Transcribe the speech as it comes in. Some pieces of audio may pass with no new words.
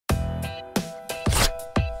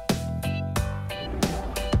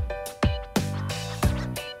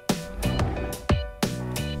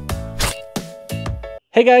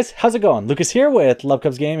Hey guys, how's it going? Lucas here with Love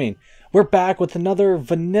Cubs Gaming. We're back with another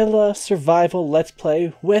vanilla survival let's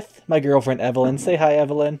play with my girlfriend Evelyn. Say hi,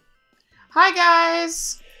 Evelyn. Hi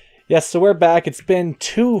guys! Yes, so we're back. It's been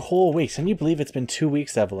 2 whole weeks. Can you believe it's been 2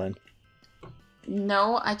 weeks, Evelyn?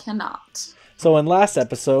 No, I cannot. So in last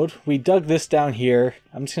episode, we dug this down here.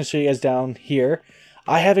 I'm just going to show you guys down here.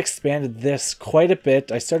 I have expanded this quite a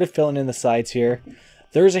bit. I started filling in the sides here.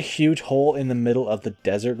 There's a huge hole in the middle of the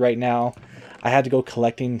desert right now. I had to go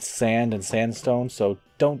collecting sand and sandstone, so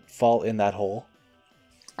don't fall in that hole.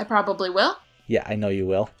 I probably will. Yeah, I know you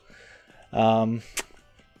will.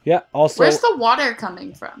 Yeah, also... Where's the water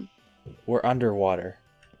coming from? We're underwater.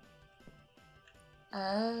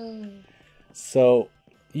 Oh. So,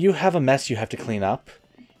 you have a mess you have to clean up.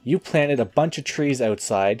 You planted a bunch of trees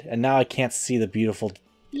outside, and now I can't see the beautiful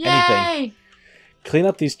anything. Yay! Clean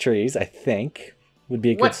up these trees, I think, would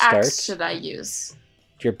be a good What start. axe should I use?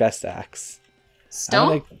 Your best axe.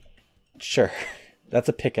 Stone? Sure. That's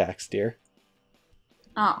a pickaxe, dear.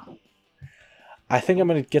 Oh. I think I'm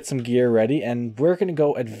going to get some gear ready, and we're going to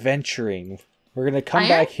go adventuring. We're going to come Iron?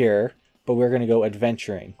 back here, but we're going to go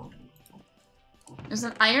adventuring. Is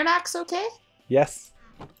an iron axe okay? Yes.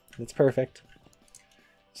 That's perfect.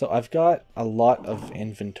 So I've got a lot of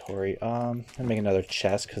inventory. I'll make another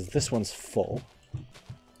chest, because this one's full.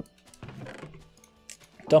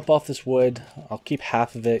 Dump off this wood. I'll keep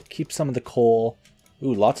half of it. Keep some of the coal.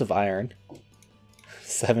 Ooh, lots of iron.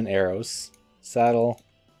 7 arrows. Saddle.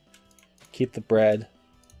 Keep the bread.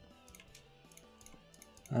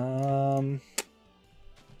 Yeah,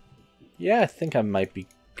 I think I might be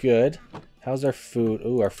good. How's our food?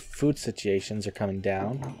 Ooh, our food situations are coming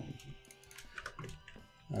down.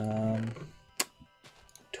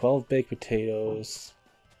 12 baked potatoes.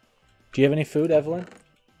 Do you have any food, Evelyn?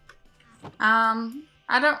 I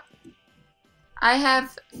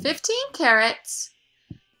have 15 carrots,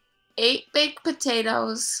 8 baked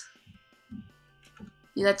potatoes.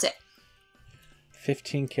 Yeah, that's it.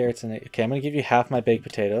 15 carrots and 8. Okay, I'm going to give you half my baked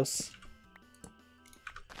potatoes.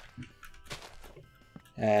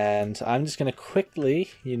 And I'm just going to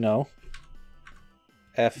quickly, F3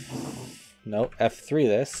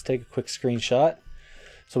 this. Take a quick screenshot.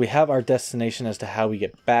 So we have our destination as to how we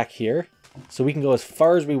get back here. So we can go as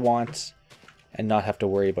far as we want and not have to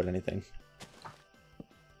worry about anything.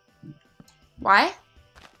 Why?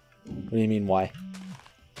 What do you mean, why?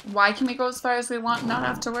 Why can we go as far as we want and not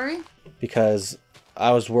have to worry? Because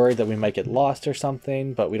I was worried that we might get lost or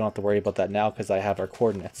something, but we don't have to worry about that now because I have our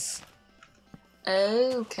coordinates.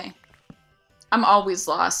 Okay. I'm always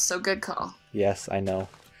lost, so good call. Yes, I know.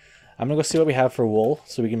 I'm going to go see what we have for wool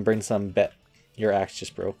so we can bring some bet. Your axe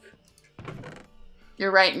just broke.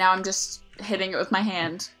 You're right, now I'm just hitting it with my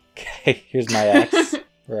hand. Okay, here's my axe.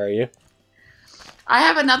 Where are you? I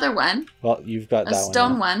have another one. Well, you've got that one. A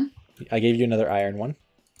stone one. I gave you another iron one.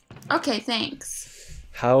 Okay, thanks.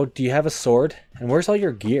 How do you have a sword? And where's all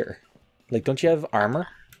your gear? Like, don't you have armor?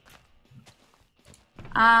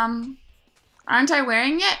 Aren't I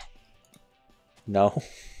wearing it? No.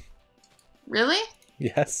 Really?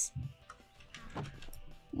 Yes.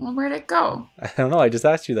 Well, where'd it go? I don't know. I just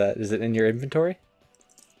asked you that. Is it in your inventory?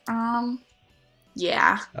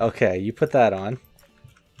 Yeah. Okay, you put that on.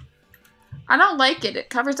 I don't like it. It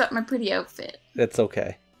covers up my pretty outfit. It's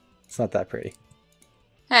okay. It's not that pretty.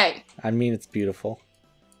 Hey. I mean, it's beautiful.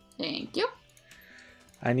 Thank you.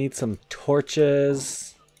 I need some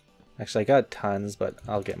torches. Actually, I got tons, but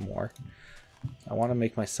I'll get more. I want to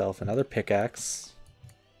make myself another pickaxe.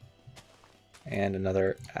 And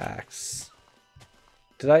another axe.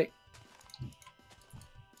 Did I?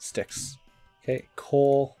 Sticks. Okay,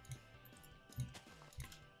 coal.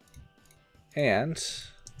 And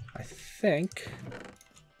I think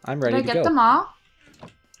I'm ready to go. Did I get them all?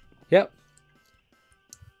 Yep.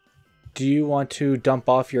 Do you want to dump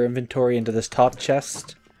off your inventory into this top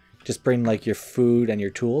chest? Just bring like your food and your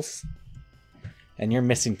tools. And you're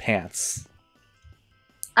missing pants.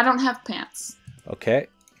 I don't have pants. Okay.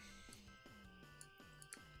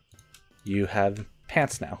 You have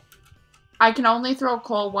pants now. I can only throw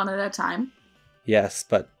coal one at a time. Yes,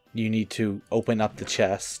 but you need to open up the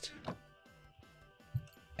chest.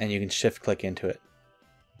 And you can shift click into it.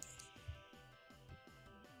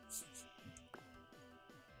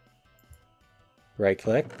 Right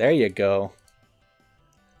click. There you go.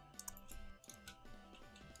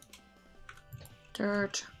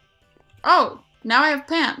 Dirt. Oh, now I have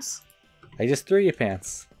pants. I just threw you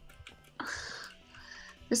pants.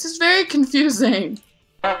 This is very confusing.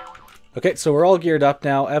 Okay, so we're all geared up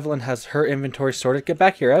now. Evelyn has her inventory sorted. Get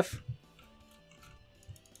back here, Ev.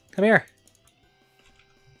 Come here.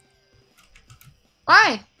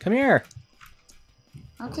 Why? Come here.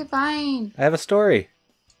 Okay, fine. I have a story.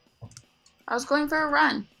 I was going for a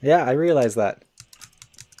run. Yeah, I realized that. I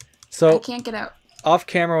So, can't get out. off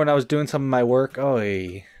camera when I was doing some of my work... Oh,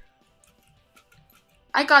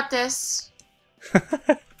 I got this.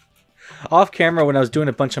 Off camera when I was doing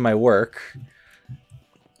a bunch of my work...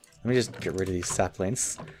 Let me just get rid of these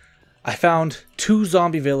saplings. I found 2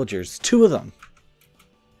 zombie villagers. 2 of them.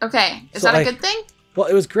 Okay, is So that a good thing? Well,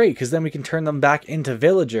 it was great, because then we can turn them back into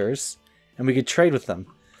villagers, and we could trade with them.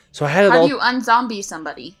 So I had it all... How do you unzombie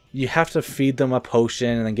somebody? You have to feed them a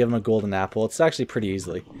potion, and then give them a golden apple. It's actually pretty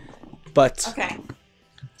easily. But... Okay.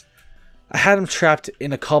 I had them trapped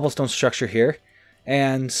in a cobblestone structure here,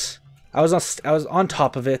 and I was on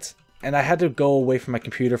top of it, and I had to go away from my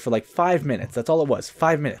computer for like 5 minutes. That's all it was,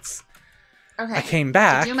 5 minutes. Okay. I came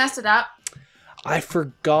back. Did you mess it up? I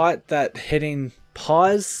forgot that hitting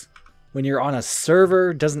pause when you're on a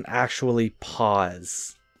server doesn't actually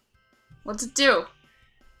pause. What's it do?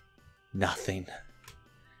 Nothing.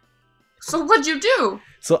 So what'd you do?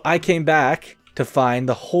 So I came back to find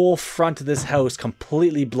the whole front of this house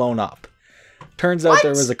completely blown up. Turns out there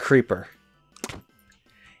was a creeper.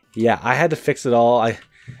 Yeah, I had to fix it all. I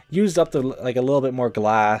used up the like a little bit more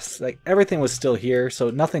glass. Like everything was still here, so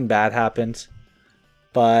nothing bad happened.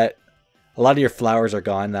 But a lot of your flowers are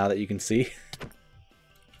gone now that you can see.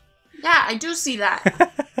 Yeah, I do see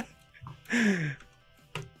that.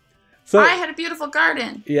 So I had a beautiful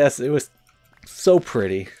garden. yes, it was so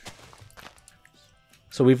pretty.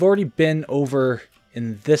 So we've already been over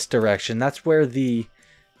in this direction. That's where the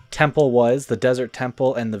temple was, the desert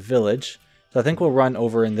temple and the village. So I think we'll run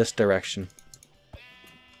over in this direction.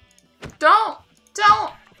 Don't!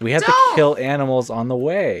 We have to kill animals on the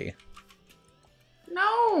way.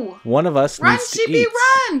 No! One of us Run, needs to sheepy, eat.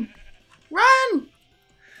 run! Run!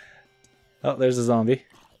 Oh, there's a zombie.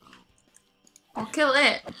 I'll kill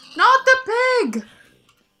it. Not the pig!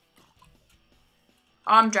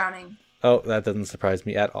 Oh, I'm drowning. Oh, that doesn't surprise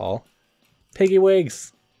me at all. Piggy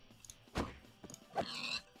wigs.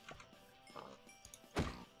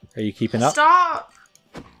 Are you keeping up? Stop!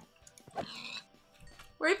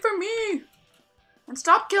 Wait for me! And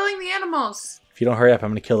stop killing the animals! If you don't hurry up, I'm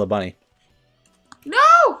going to kill the bunny.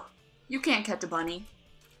 No! You can't catch a bunny.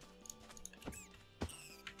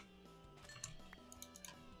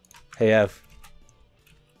 Hey, Ev.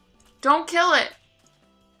 Don't kill it!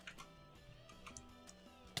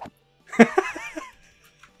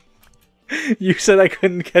 You said I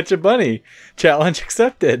couldn't catch a bunny. Challenge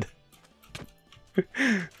accepted. You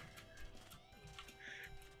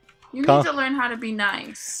need to learn how to be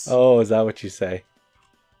nice. Oh, is that what you say?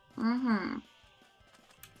 Mm-hmm.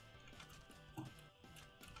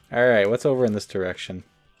 Alright, what's over in this direction?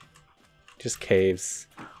 Just caves.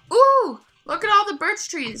 Ooh! Look at all the birch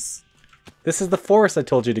trees. This is the forest I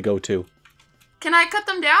told you to go to. Can I cut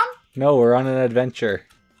them down? No, we're on an adventure.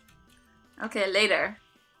 Okay, later.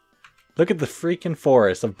 Look at the freaking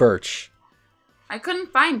forest of birch. I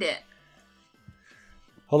couldn't find it.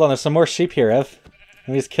 Hold on, there's some more sheep here, Ev.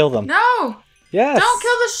 Let me just kill them. No! Yes! Don't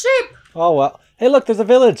kill the sheep! Oh, well. Hey, look, there's a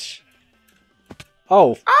village!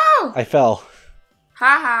 Oh! Oh! I fell.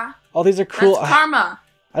 Haha. Oh, these are cool. That's karma.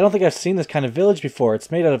 I don't think I've seen this kind of village before.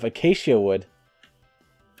 It's made out of acacia wood.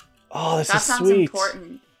 Oh, this That is sounds sweet.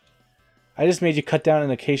 important. I just made you cut down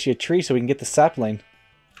an acacia tree so we can get the sapling.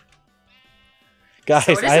 Guys,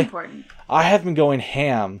 So it is important. I have been going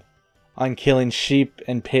ham on killing sheep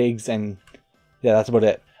and pigs and... Yeah, that's about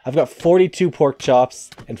it. I've got 42 pork chops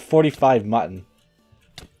and 45 mutton.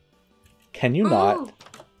 Can you not? Ooh.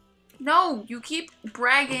 No, you keep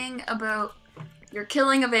bragging about your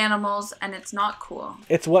killing of animals and it's not cool.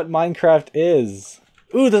 It's what Minecraft is.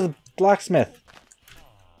 Ooh, there's a blacksmith.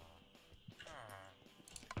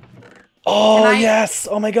 Oh, yes!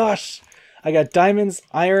 Oh my gosh! I got diamonds,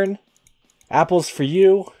 iron, apples for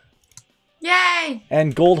you, Yay!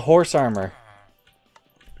 and gold horse armor.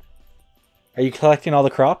 Are you collecting all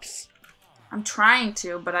the crops? I'm trying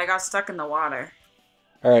to, but I got stuck in the water.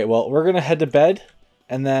 Alright, well, we're gonna head to bed,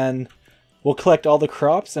 and then we'll collect all the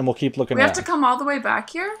crops, and we'll keep looking We around. have to come all the way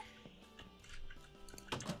back here?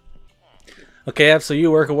 Okay, Ev, so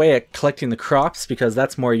you work away at collecting the crops, because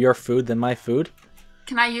that's more your food than my food.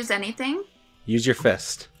 Can I use anything? Use your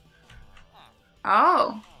fist.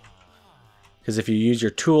 Oh. Because if you use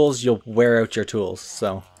your tools, you'll wear out your tools,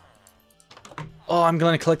 so... Oh, I'm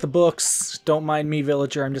gonna collect the books. Don't mind me,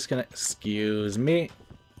 villager. I'm just gonna... Excuse me.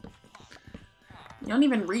 You don't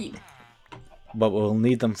even read. But we'll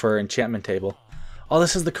need them for our enchantment table. Oh,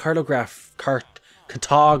 this is the cartographer.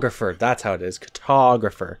 That's how it is.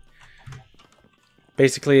 Cartographer.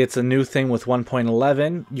 Basically, it's a new thing with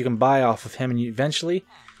 1.11. You can buy off of him, and eventually,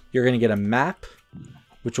 you're going to get a map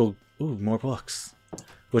which will... Ooh, more books.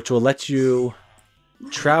 Which will let you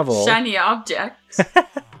travel... Shiny object.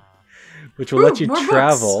 Which will let you more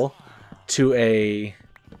travel to a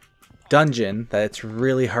dungeon that's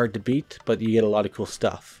really hard to beat, but you get a lot of cool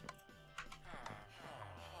stuff.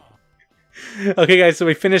 Okay, guys, so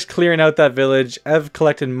we finished clearing out that village. Ev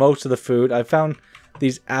collected most of the food. I found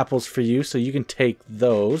these apples for you, so you can take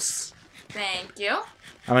those. Thank you.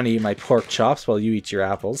 I'm going to eat my pork chops while you eat your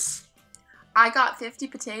apples. I got 50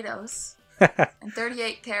 potatoes and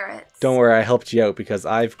 38 carrots. Don't worry, I helped you out because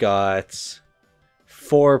I've got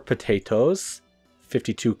 4 potatoes,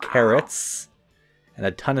 52 carrots, and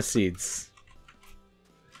a ton of seeds.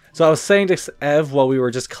 So I was saying to Ev while we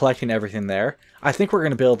were just collecting everything there, I think we're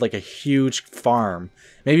going to build like a huge farm.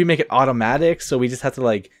 Maybe make it automatic so we just have to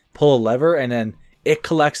like pull a lever and then it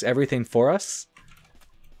collects everything for us.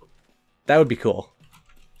 That would be cool.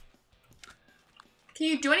 Can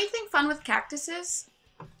you do anything fun with cactuses?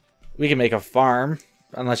 We can make a farm,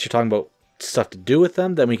 unless you're talking about stuff to do with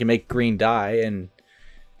them. Then we can make green dye, and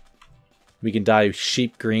we can dye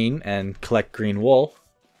sheep green and collect green wool.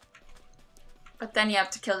 But then you have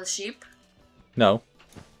to kill the sheep. No.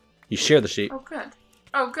 You share the sheep. Oh, good.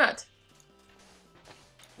 Oh, good.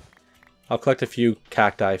 I'll collect a few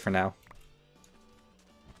cacti for now.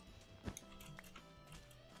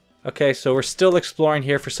 Okay, so we're still exploring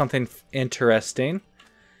here for something interesting.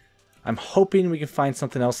 I'm hoping we can find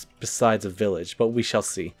something else besides a village, but we shall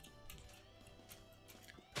see.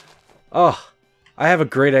 Oh, I have a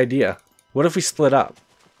great idea. What if we split up?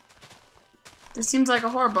 This seems like a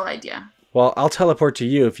horrible idea. Well, I'll teleport to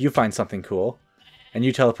you if you find something cool, and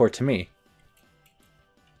you teleport to me.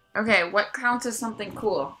 Okay, what counts as something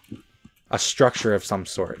cool? A structure of some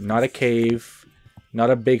sort. Not a cave, not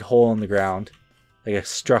a big hole in the ground. Like a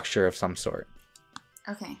structure of some sort.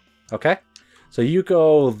 Okay. Okay? So you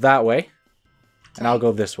go that way, and I'll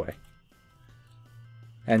go this way.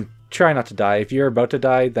 And try not to die. If you're about to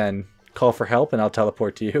die, then call for help, and I'll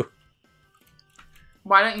teleport to you.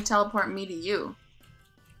 Why don't you teleport me to you?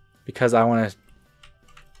 Because I want to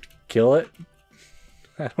kill it?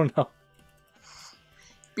 I don't know.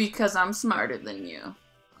 Because I'm smarter than you.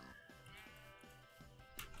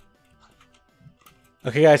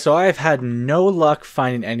 Okay, guys, so I've had no luck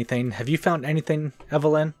finding anything. Have you found anything,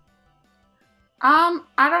 Evelyn? I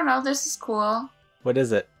don't know. This is cool. What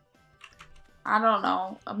is it? I don't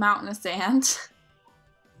know. A mountain of sand.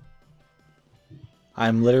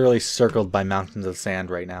 I'm literally circled by mountains of sand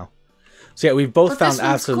right now. So yeah, we've both found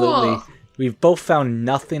absolutely... Cool. We've both found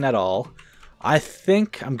nothing at all. I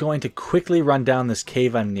think I'm going to quickly run down this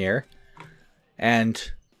cave I'm near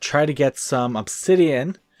and try to get some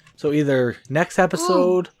obsidian. So either next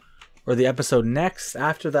episode or the episode next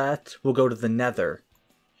after that, we'll go to the Nether.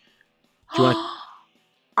 Do you want?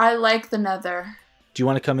 I like the Nether. Do you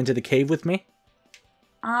want to come into the cave with me?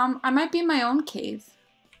 I might be in my own cave.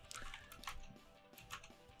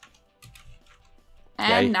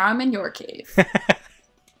 And now I'm in your cave.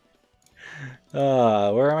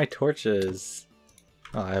 Where are my torches?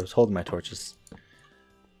 Oh, I was holding my torches.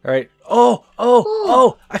 Alright.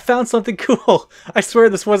 Oh! I found something cool! I swear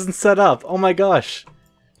this wasn't set up. Oh my gosh.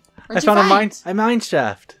 What'd I found you find? a mine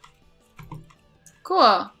shaft. Cool,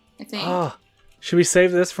 I think. Oh. Should we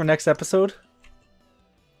save this for next episode?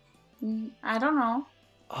 I don't know.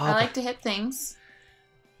 Oh, I like to hit things.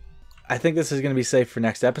 I think this is going to be safe for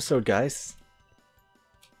next episode, guys.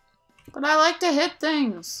 But I like to hit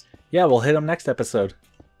things. Yeah, we'll hit them next episode.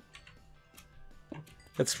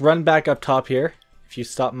 Let's run back up top here. If you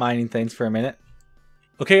stop mining things for a minute.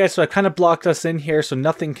 Okay, guys, so I kind of blocked us in here so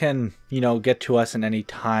nothing can, get to us in any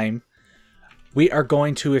time. We are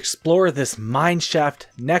going to explore this mine shaft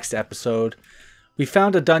next episode. We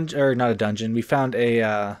found a dungeon, or not a dungeon, we found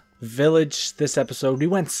a village this episode. We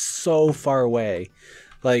went so far away.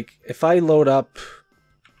 Like, if I load up,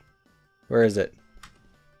 where is it?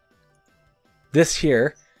 This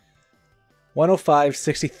here, 105,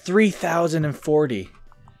 60, 3,040.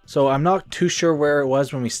 So I'm not too sure where it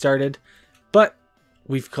was when we started, but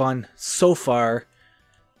we've gone so far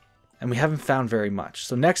and we haven't found very much.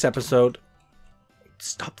 So next episode,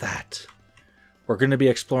 stop that. We're going to be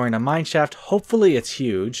exploring a mine shaft. Hopefully it's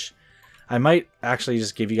huge. I might actually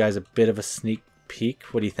just give you guys a bit of a sneak peek.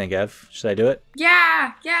 What do you think, Ev? Should I do it?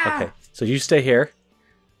 Yeah. Okay, so you stay here.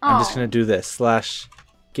 I'm just going to do this.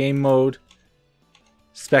 / game mode,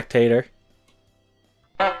 spectator.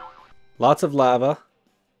 Lots of lava.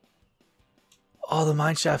 Oh, the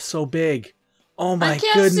mine shaft's so big. Oh my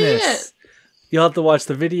goodness. See it. You'll have to watch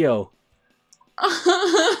the video.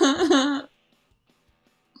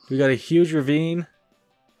 We got a huge ravine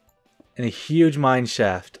and a huge mine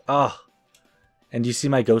shaft. Oh, And do you see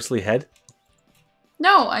my ghostly head?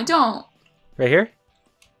 No, I don't. Right here?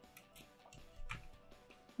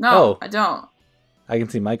 No, I don't. I can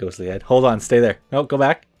see my ghostly head. Hold on, stay there. No, go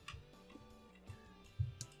back.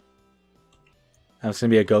 I'm just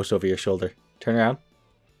gonna be a ghost over your shoulder. Turn around.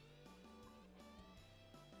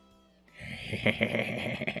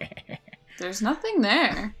 There's nothing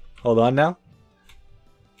there. Hold on now.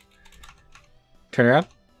 Turn around.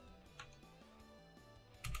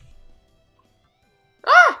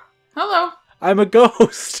 Ah! Hello. I'm a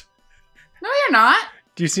ghost. No, you're not.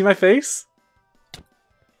 Do you see my face?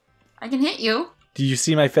 I can hit you. Do you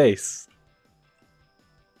see my face?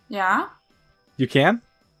 Yeah? You can?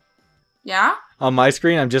 Yeah? On my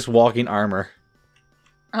screen, I'm just walking armor.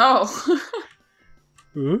 Oh.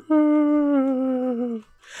 Ooh.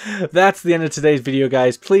 That's the end of today's video,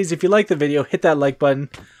 guys. Please, if you like the video, hit that like button.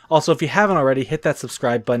 Also, if you haven't already, hit that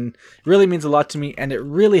subscribe button. It really means a lot to me, and it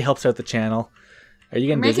really helps out the channel. Are you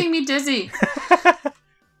getting dizzy? Making me dizzy.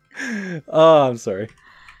 Oh, I'm sorry.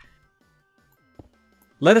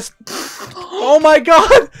 Let us... Oh my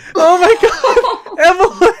god! Oh my god!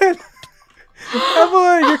 Evelyn!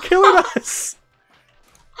 Evelyn, you're killing us!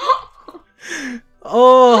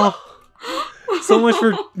 Oh! So much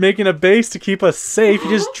for making a base to keep us safe.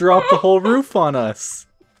 You just dropped the whole roof on us.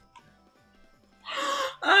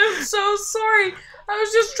 I'm so sorry. I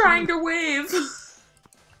was just trying to wave.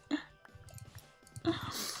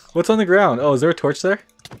 What's on the ground? Oh, is there a torch there?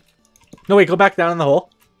 No, wait, go back down in the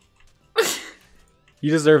hole. You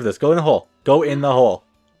deserve this. Go in the hole. Go in the hole.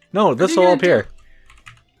 No, this hole up here.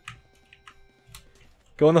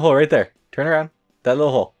 Go in the hole right there. Turn around. That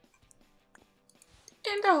little hole.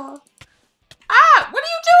 In the hole. Ah! What are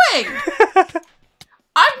you doing?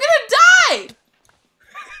 I'm gonna die!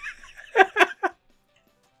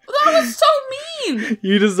 That was so mean!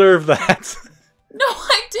 You deserve that. No,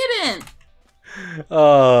 I didn't.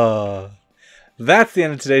 That's the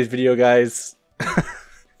end of today's video, guys.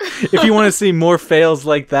 If you want to see more fails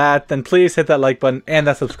like that, then please hit that like button and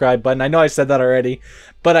that subscribe button. I know I said that already,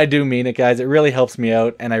 but I do mean it, guys. It really helps me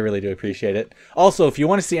out, and I really do appreciate it. Also, if you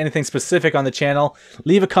want to see anything specific on the channel,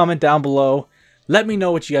 leave a comment down below. Let me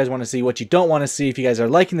know what you guys want to see, what you don't want to see, if you guys are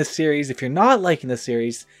liking this series. If you're not liking this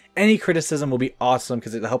series, any criticism will be awesome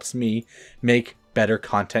because it helps me make better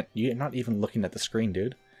content. You're not even looking at the screen,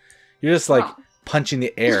 dude. You're just like punching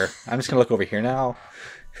the air. I'm just going to look over here now.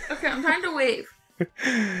 Okay, I'm trying to wave.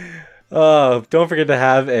 Oh, don't forget to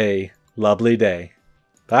have a lovely day.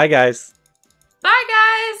 Bye, guys. Bye, guys.